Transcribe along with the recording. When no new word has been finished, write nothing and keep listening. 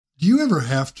Do you ever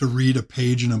have to read a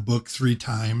page in a book 3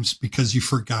 times because you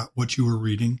forgot what you were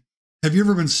reading? Have you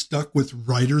ever been stuck with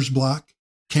writer's block?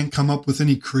 Can't come up with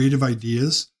any creative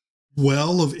ideas?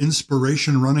 Well of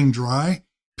inspiration running dry?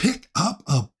 Pick up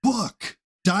a book.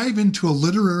 Dive into a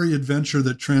literary adventure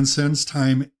that transcends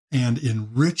time and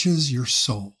enriches your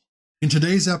soul. In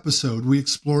today's episode, we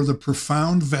explore the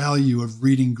profound value of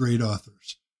reading great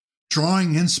authors,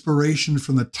 drawing inspiration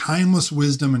from the timeless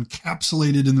wisdom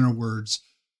encapsulated in their words.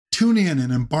 Tune in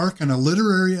and embark on a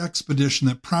literary expedition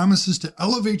that promises to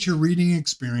elevate your reading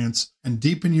experience and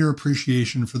deepen your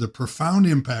appreciation for the profound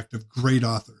impact of great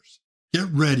authors. Get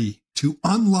ready to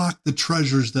unlock the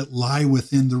treasures that lie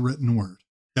within the written word.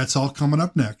 That's all coming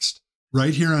up next,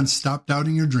 right here on Stop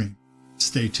Doubting Your Dream.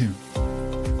 Stay tuned.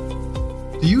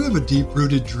 Do you have a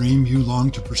deep-rooted dream you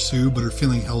long to pursue but are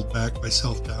feeling held back by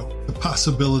self-doubt, the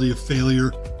possibility of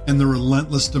failure, and the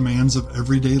relentless demands of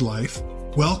everyday life?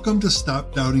 Welcome to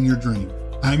Stop Doubting Your Dream.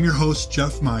 I'm your host,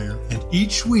 Jeff Meyer, and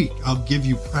each week I'll give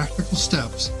you practical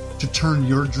steps to turn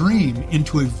your dream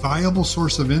into a viable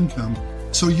source of income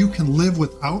so you can live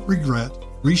without regret,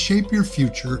 reshape your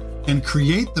future, and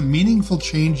create the meaningful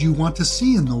change you want to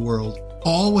see in the world,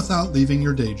 all without leaving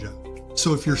your day job.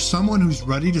 So if you're someone who's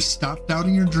ready to stop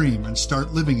doubting your dream and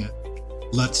start living it,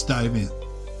 let's dive in.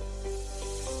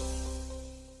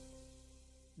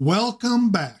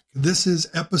 Welcome back. This is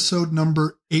episode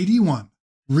number 81.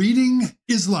 Reading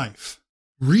is life.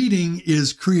 Reading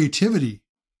is creativity.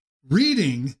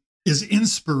 Reading is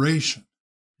inspiration.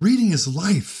 Reading is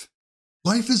life.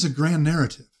 Life is a grand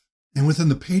narrative, and within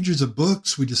the pages of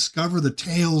books, we discover the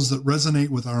tales that resonate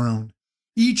with our own.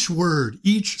 Each word,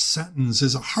 each sentence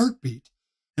is a heartbeat,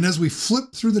 and as we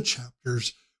flip through the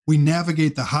chapters, we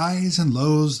navigate the highs and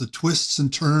lows, the twists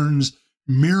and turns,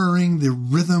 mirroring the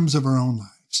rhythms of our own lives.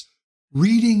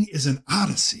 Reading is an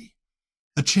odyssey,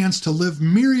 a chance to live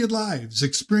myriad lives,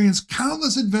 experience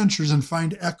countless adventures, and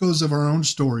find echoes of our own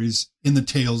stories in the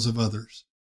tales of others.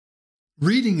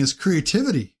 Reading is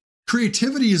creativity.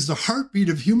 Creativity is the heartbeat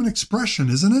of human expression,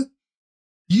 isn't it?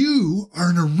 You are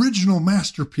an original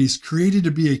masterpiece created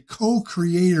to be a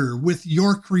co-creator with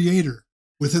your creator.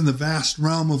 Within the vast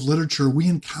realm of literature, we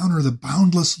encounter the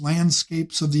boundless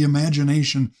landscapes of the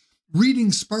imagination.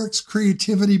 Reading sparks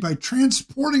creativity by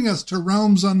transporting us to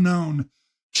realms unknown,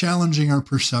 challenging our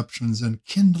perceptions and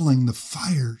kindling the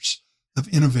fires of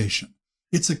innovation.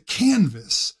 It's a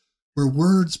canvas where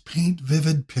words paint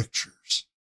vivid pictures,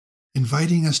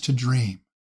 inviting us to dream,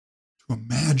 to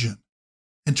imagine,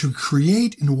 and to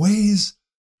create in ways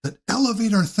that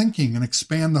elevate our thinking and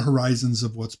expand the horizons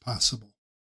of what's possible.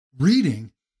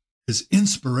 Reading is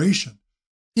inspiration.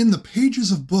 In the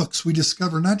pages of books, we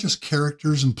discover not just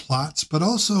characters and plots, but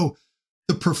also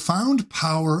the profound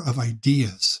power of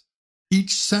ideas.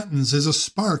 Each sentence is a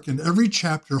spark, and every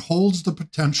chapter holds the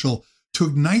potential to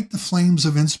ignite the flames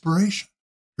of inspiration.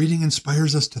 Reading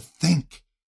inspires us to think,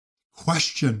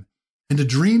 question, and to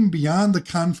dream beyond the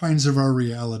confines of our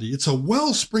reality. It's a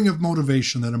wellspring of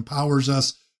motivation that empowers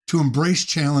us to embrace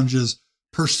challenges,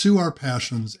 pursue our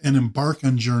passions, and embark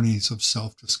on journeys of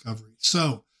self-discovery.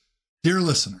 So, dear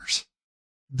listeners,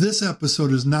 this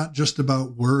episode is not just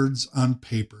about words on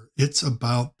paper. It's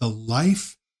about the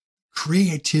life,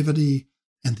 creativity,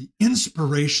 and the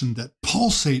inspiration that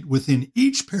pulsate within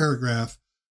each paragraph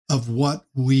of what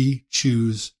we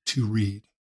choose to read.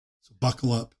 So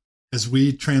buckle up as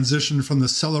we transition from the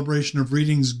celebration of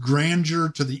reading's grandeur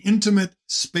to the intimate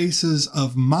spaces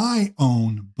of my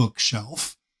own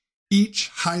bookshelf. Each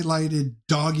highlighted,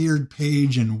 dog-eared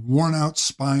page and worn-out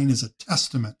spine is a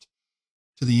testament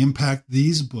to the impact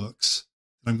these books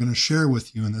that I'm going to share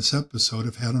with you in this episode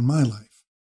have had on my life,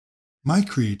 my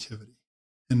creativity,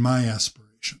 and my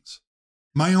aspirations.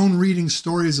 My own reading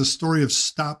story is a story of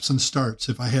stops and starts,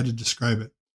 if I had to describe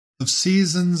it, of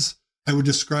seasons I would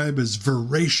describe as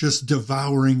voracious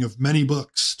devouring of many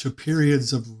books to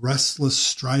periods of restless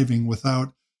striving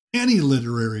without any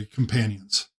literary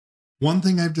companions. One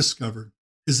thing I've discovered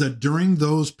is that during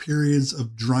those periods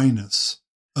of dryness,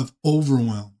 of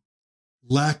overwhelm,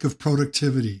 lack of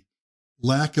productivity,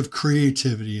 lack of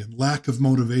creativity, and lack of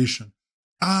motivation,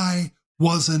 I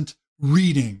wasn't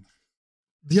reading.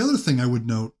 The other thing I would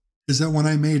note is that when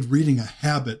I made reading a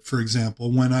habit, for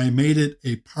example, when I made it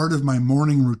a part of my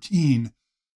morning routine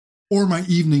or my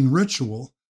evening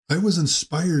ritual, I was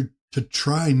inspired to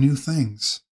try new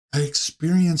things. I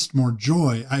experienced more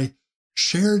joy. I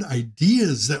shared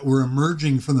ideas that were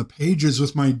emerging from the pages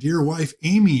with my dear wife,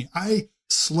 Amy. I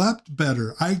slept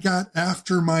better. I got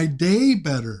after my day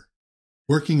better.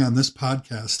 Working on this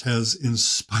podcast has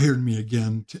inspired me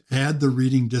again to add the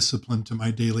reading discipline to my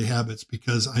daily habits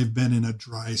because I've been in a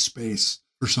dry space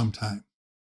for some time.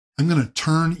 I'm going to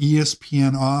turn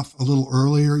ESPN off a little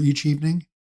earlier each evening,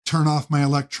 turn off my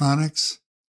electronics,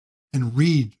 and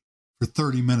read for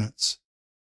 30 minutes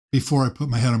before I put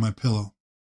my head on my pillow.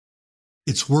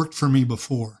 It's worked for me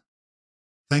before.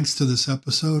 Thanks to this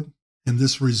episode and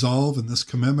this resolve and this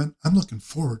commitment, I'm looking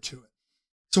forward to it.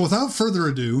 So without further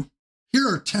ado, here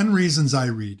are 10 reasons I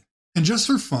read. And just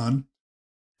for fun,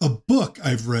 a book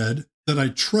I've read that I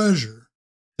treasure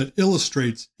that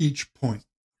illustrates each point.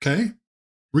 Okay?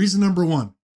 Reason number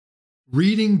 1,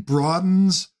 reading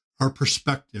broadens our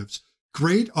perspectives.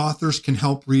 Great authors can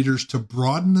help readers to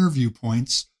broaden their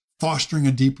viewpoints, fostering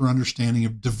a deeper understanding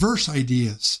of diverse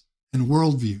ideas and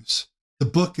worldviews. The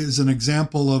book is an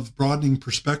example of broadening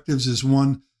perspectives, is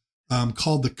one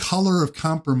called The Color of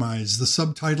Compromise. The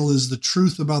subtitle is The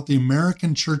Truth About the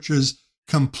American Church's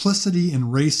Complicity in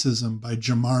Racism by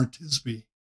Jamar Tisby.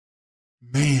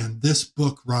 Man, this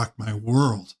book rocked my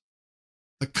world.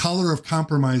 The Color of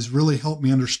Compromise really helped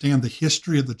me understand the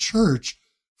history of the church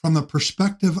from the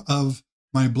perspective of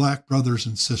my Black brothers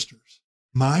and sisters.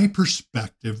 My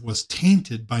perspective was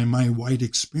tainted by my white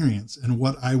experience and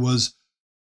what I was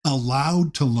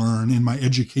allowed to learn in my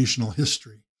educational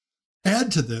history.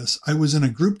 Add to this, I was in a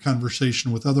group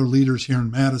conversation with other leaders here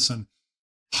in Madison,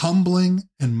 humbling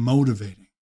and motivating.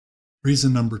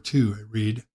 Reason number 2, I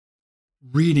read,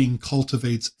 reading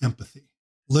cultivates empathy.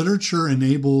 Literature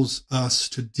enables us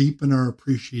to deepen our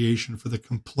appreciation for the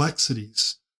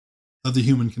complexities of the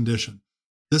human condition.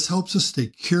 This helps us stay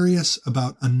curious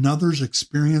about another's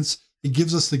experience. It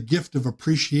gives us the gift of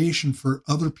appreciation for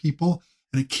other people,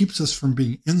 and it keeps us from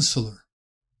being insular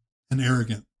and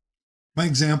arrogant. My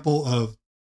example of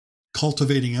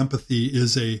cultivating empathy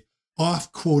is a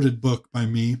oft-quoted book by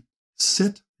me.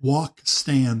 Sit, Walk,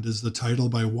 Stand is the title,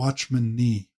 by Watchman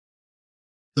Nee.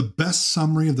 The best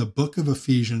summary of the book of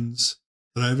Ephesians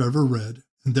that I've ever read,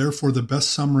 and therefore the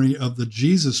best summary of the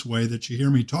Jesus way that you hear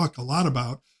me talk a lot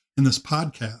about in this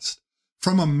podcast,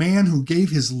 from a man who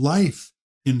gave his life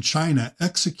in China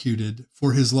executed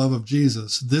for his love of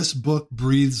Jesus. This book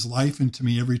breathes life into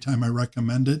me every time I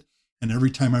recommend it and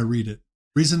every time I read it.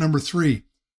 Reason number 3,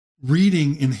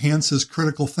 reading enhances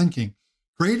critical thinking.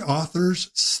 Great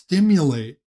authors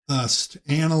stimulate us to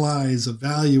analyze,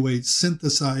 evaluate,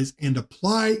 synthesize, and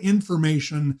apply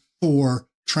information for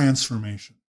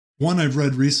transformation. One I've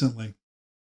read recently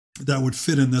that would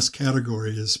fit in this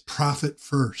category is Profit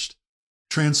First.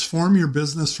 Transform Your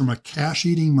Business from a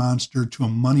Cash-Eating Monster to a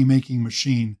Money-Making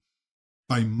Machine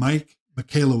by Mike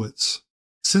Michalowicz.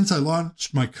 Since I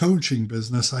launched my coaching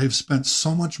business, I have spent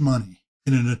so much money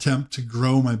in an attempt to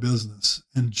grow my business.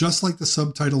 And just like the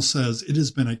subtitle says, it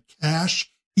has been a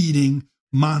cash-eating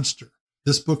monster.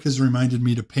 This book has reminded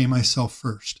me to pay myself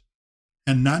first.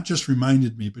 And not just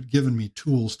reminded me, but given me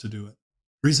tools to do it.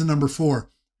 Reason number 4,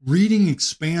 reading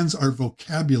expands our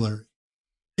vocabulary.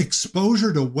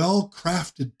 Exposure to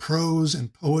well-crafted prose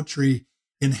and poetry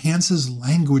enhances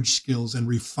language skills and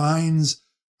refines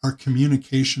our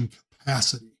communication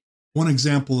capacity. One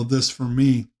example of this for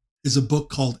me is a book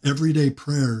called Everyday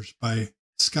Prayers by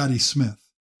Scotty Smith.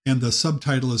 And the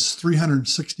subtitle is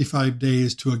 365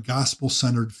 Days to a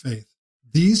Gospel-Centered Faith.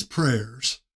 These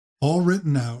prayers, all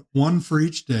written out, one for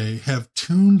each day, have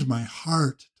tuned my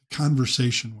heart to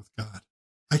conversation with God.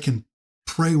 I can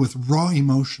pray with raw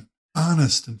emotion,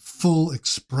 honest and full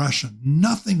expression.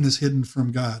 Nothing is hidden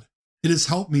from God. It has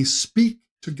helped me speak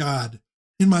to God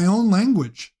in my own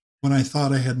language when I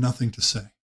thought I had nothing to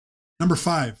say. Number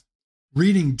 5,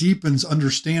 reading deepens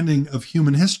understanding of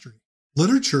human history.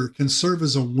 Literature can serve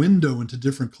as a window into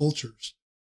different cultures,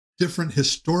 different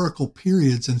historical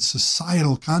periods and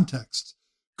societal contexts.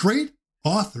 Great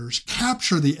authors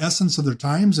capture the essence of their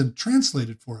times and translate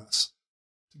it for us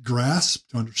to grasp,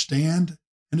 to understand,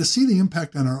 and to see the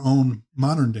impact on our own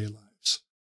modern day lives.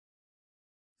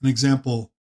 An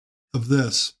example of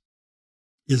this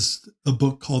is a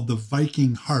book called The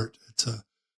Viking Heart.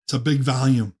 It's a big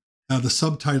volume. Now, the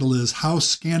subtitle is How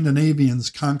Scandinavians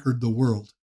Conquered the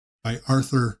World by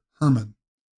Arthur Herman.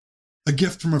 A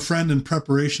gift from a friend in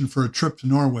preparation for a trip to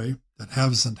Norway that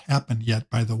hasn't happened yet,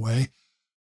 by the way.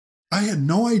 I had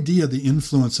no idea the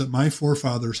influence that my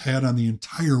forefathers had on the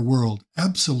entire world.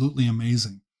 Absolutely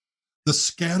amazing. The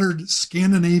scattered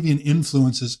Scandinavian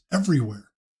influences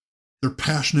everywhere. Their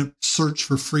passionate search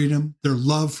for freedom, their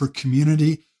love for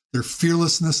community, their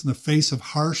fearlessness in the face of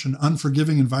harsh and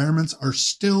unforgiving environments are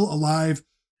still alive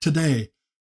today.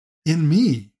 In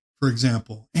me, for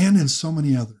example, and in so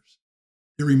many others.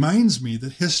 It reminds me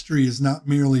that history is not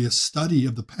merely a study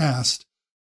of the past,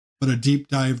 but a deep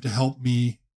dive to help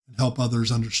me and help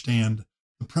others understand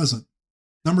the present.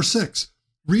 Number 6,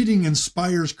 reading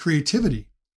inspires creativity.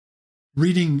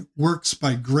 Reading works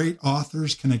by great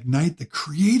authors can ignite the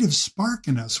creative spark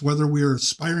in us, whether we're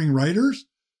aspiring writers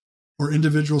or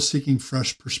individuals seeking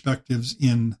fresh perspectives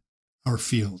in our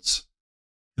fields.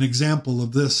 An example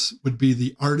of this would be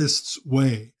The Artist's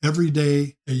Way, Every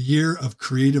Day, A Year of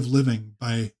Creative Living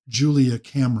by Julia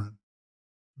Cameron.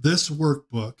 This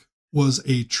workbook was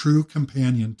a true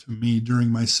companion to me during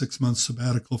my 6-month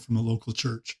sabbatical from the local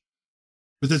church.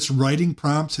 With its writing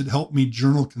prompts, it helped me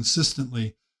journal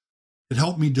consistently. It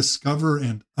helped me discover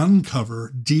and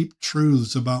uncover deep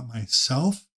truths about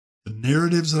myself, the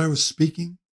narratives that I was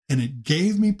speaking, and it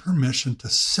gave me permission to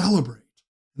celebrate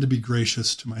and to be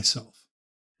gracious to myself.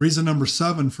 Reason number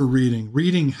 7 for reading.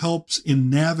 Reading helps in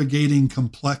navigating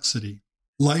complexity.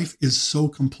 Life is so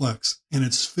complex, and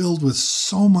it's filled with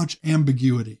so much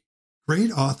ambiguity.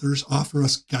 Great authors offer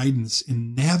us guidance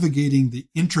in navigating the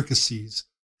intricacies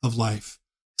of life.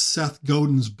 Seth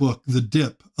Godin's book, The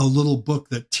Dip, a little book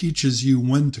that teaches you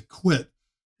when to quit,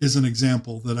 is an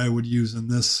example that I would use in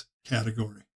this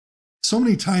category. So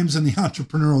many times in the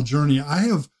entrepreneurial journey, I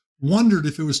have wondered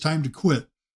if it was time to quit.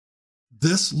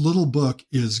 This little book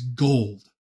is gold.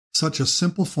 Such a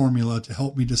simple formula to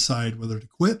help me decide whether to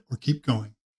quit or keep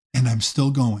going. And I'm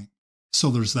still going. So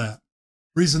there's that.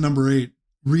 Reason number 8,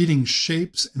 reading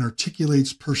shapes and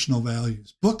articulates personal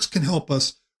values. Books can help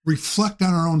us reflect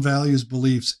on our own values,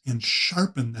 beliefs, and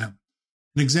sharpen them.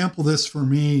 An example of this for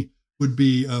me would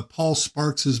be Paul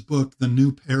Sparks's book, The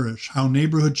New Parish, How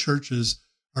Neighborhood Churches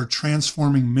Are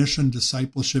Transforming Mission,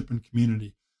 Discipleship, and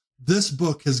Community. This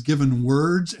book has given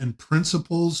words and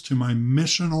principles to my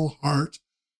missional heart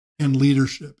and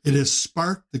leadership. It has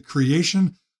sparked the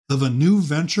creation of a new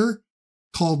venture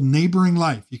called Neighboring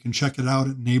Life. You can check it out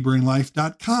at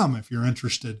neighboringlife.com if you're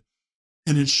interested.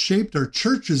 And it's shaped our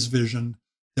church's vision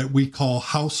that we call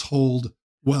Household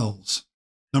Wells.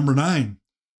 Number 9,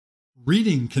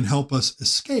 reading can help us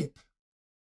escape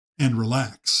and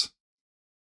relax.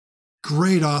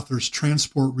 Great authors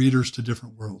transport readers to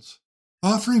different worlds,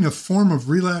 offering a form of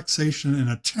relaxation and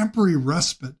a temporary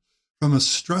respite from the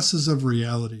stresses of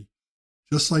reality.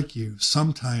 Just like you,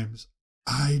 sometimes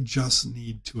I just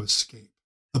need to escape.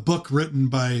 A book written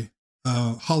by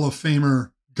Hall of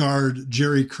Famer guard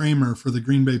Jerry Kramer for the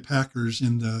Green Bay Packers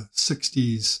in the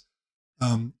 60s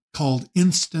called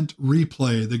Instant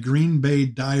Replay, The Green Bay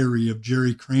Diary of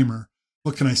Jerry Kramer.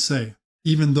 What can I say?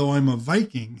 Even though I'm a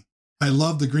Viking, I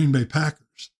love the Green Bay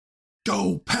Packers.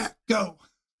 Go, Pack, go!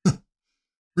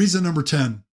 Reason number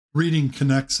 10, reading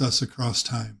connects us across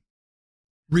time.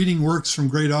 Reading works from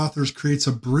great authors creates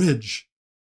a bridge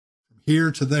from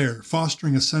here to there,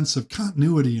 fostering a sense of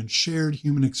continuity and shared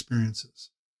human experiences.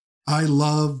 I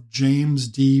love James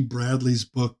D. Bradley's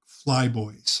book,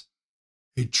 Flyboys,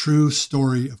 a true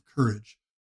story of courage.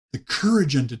 The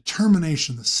courage and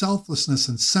determination, the selflessness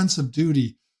and sense of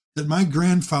duty that my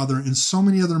grandfather and so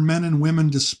many other men and women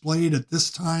displayed at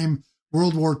this time,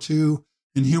 World War II,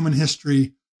 in human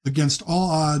history, against all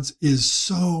odds, is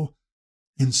so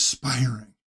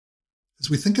inspiring. As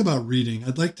we think about reading,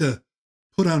 I'd like to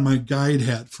put on my guide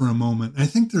hat for a moment. I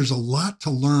think there's a lot to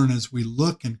learn as we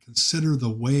look and consider the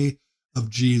way of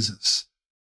Jesus.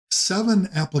 7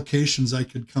 applications I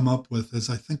could come up with as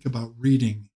I think about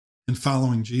reading and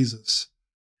following Jesus.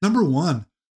 Number 1,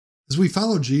 as we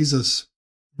follow Jesus,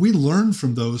 we learn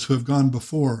from those who have gone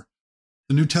before.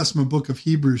 The New Testament book of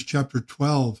Hebrews, chapter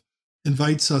 12,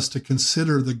 invites us to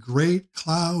consider the great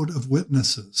cloud of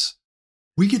witnesses.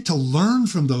 We get to learn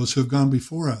from those who have gone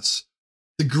before us.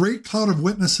 The great cloud of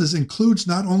witnesses includes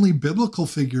not only biblical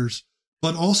figures,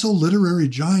 but also literary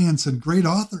giants and great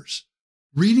authors.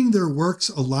 Reading their works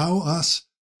allow us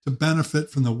to benefit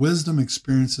from the wisdom,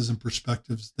 experiences, and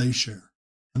perspectives they share.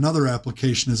 Another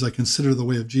application as I consider the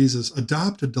way of Jesus,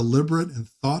 adopt a deliberate and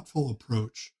thoughtful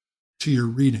approach to your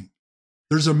reading.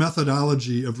 There's a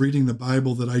methodology of reading the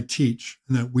Bible that I teach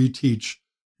and that we teach,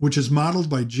 which is modeled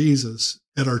by Jesus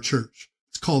at our church.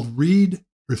 It's called Read,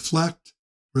 Reflect,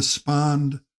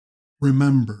 Respond,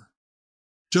 Remember.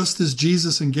 Just as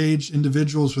Jesus engaged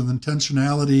individuals with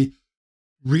intentionality,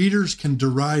 readers can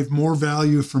derive more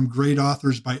value from great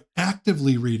authors by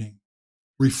actively reading,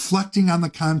 reflecting on the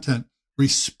content,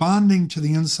 responding to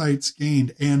the insights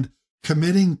gained, and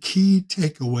committing key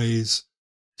takeaways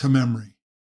to memory.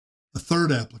 The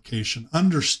third application,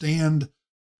 understand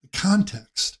the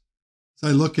context. As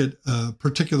I look at a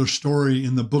particular story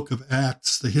in the book of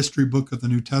Acts, the history book of the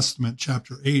New Testament,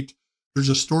 chapter 8, there's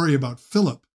a story about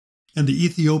Philip and the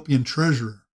Ethiopian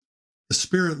treasurer. The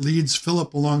Spirit leads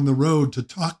Philip along the road to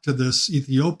talk to this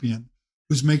Ethiopian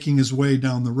who's making his way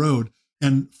down the road.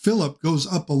 And Philip goes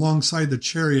up alongside the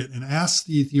chariot and asks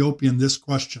the Ethiopian this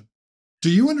question: do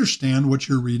you understand what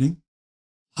you're reading?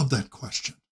 Love that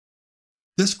question.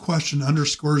 This question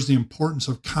underscores the importance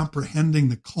of comprehending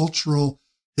the cultural,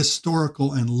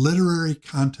 historical, and literary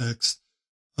context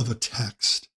of a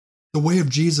text. The way of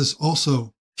Jesus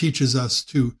also teaches us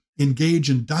to engage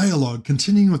in dialogue,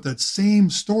 continuing with that same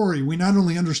story. We not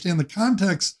only understand the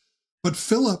context, but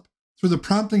Philip, through the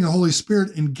prompting of the Holy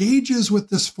Spirit, engages with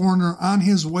this foreigner on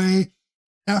his way.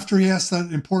 After he asks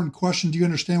that important question, do you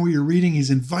understand what you're reading? He's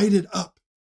invited up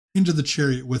into the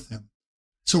chariot with him.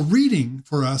 So reading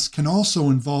for us can also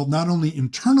involve not only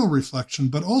internal reflection,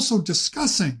 but also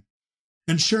discussing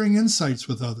and sharing insights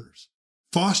with others,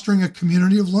 fostering a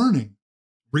community of learning.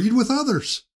 Read with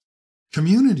others.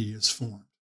 Community is formed.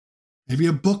 Maybe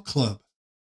a book club,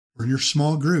 or in your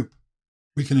small group,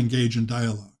 we can engage in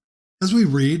dialogue. As we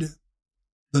read,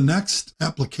 the next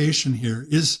application here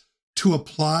is to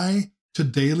apply to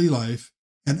daily life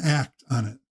and act on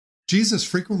it. Jesus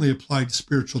frequently applied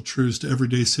spiritual truths to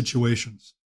everyday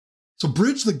situations. So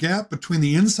bridge the gap between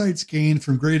the insights gained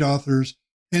from great authors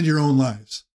and your own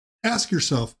lives. Ask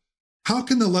yourself, how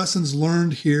can the lessons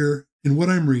learned here in what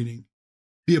I'm reading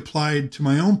be applied to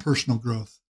my own personal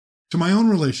growth, to my own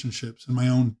relationships, and my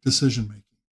own decision-making?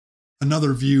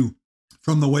 Another view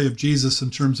from the way of Jesus in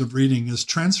terms of reading is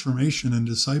transformation and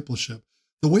discipleship.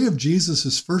 The way of Jesus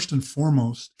is first and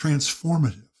foremost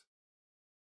transformative.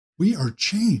 We are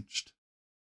changed.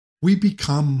 We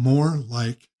become more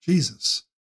like Jesus.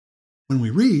 When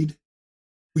we read,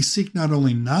 we seek not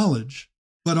only knowledge,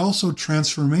 but also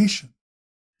transformation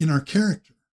in our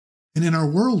character and in our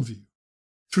worldview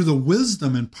through the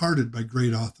wisdom imparted by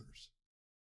great authors.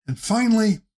 And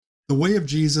finally, the way of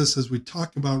Jesus, as we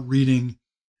talk about reading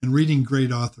and reading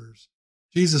great authors,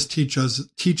 Jesus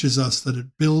teaches us that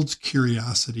it builds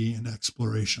curiosity and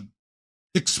exploration.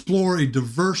 Explore a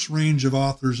diverse range of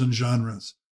authors and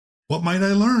genres. What might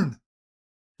I learn?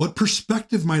 What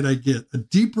perspective might I get? A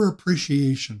deeper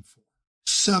appreciation for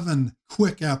 7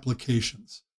 quick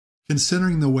applications,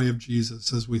 considering the way of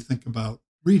Jesus as we think about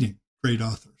reading great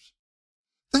authors.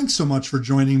 Thanks so much for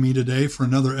joining me today for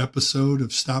another episode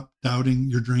of Stop Doubting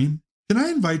Your Dream. Can I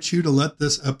invite you to let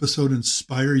this episode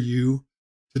inspire you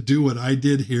to do what I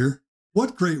did here?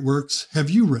 What great works have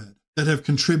you read that have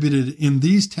contributed in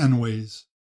these 10 ways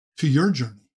to your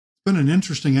journey? It's been an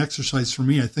interesting exercise for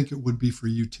me. I think it would be for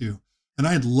you too. And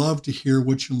I'd love to hear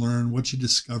what you learn, what you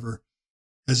discover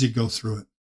as you go through it.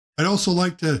 I'd also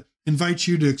like to invite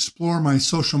you to explore my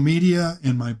social media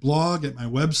and my blog at my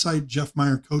website,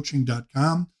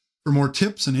 jeffmeyercoaching.com, for more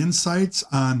tips and insights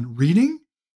on reading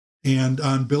and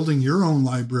on building your own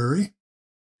library.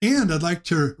 And I'd like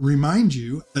to remind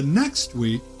you that next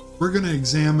week, we're going to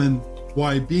examine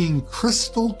why being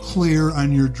crystal clear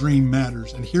on your dream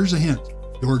matters. And here's a hint.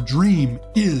 Your dream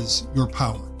is your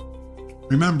power.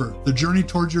 Remember, the journey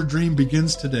towards your dream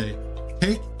begins today.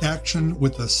 Take action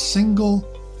with a single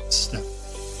step.